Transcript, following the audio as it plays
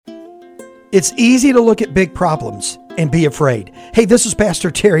It's easy to look at big problems and be afraid. Hey, this is Pastor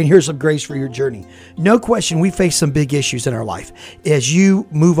Terry, and here's some grace for your journey. No question, we face some big issues in our life. As you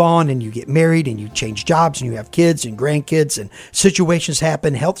move on and you get married and you change jobs and you have kids and grandkids and situations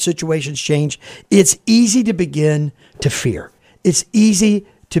happen, health situations change, it's easy to begin to fear. It's easy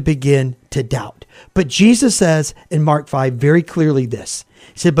to begin to doubt. But Jesus says in Mark 5 very clearly this.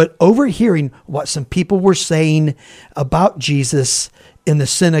 He said, but overhearing what some people were saying about Jesus in the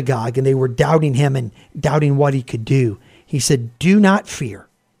synagogue, and they were doubting him and doubting what he could do, he said, do not fear,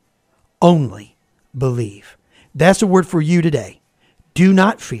 only believe. That's a word for you today. Do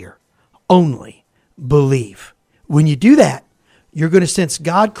not fear, only believe. When you do that, you're going to sense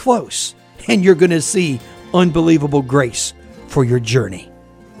God close, and you're going to see unbelievable grace for your journey.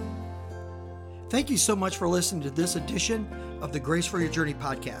 Thank you so much for listening to this edition of the Grace for Your Journey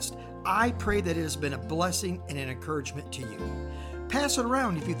podcast. I pray that it has been a blessing and an encouragement to you. Pass it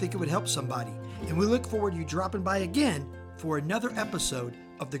around if you think it would help somebody. And we look forward to you dropping by again for another episode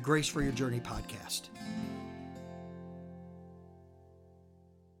of the Grace for Your Journey podcast.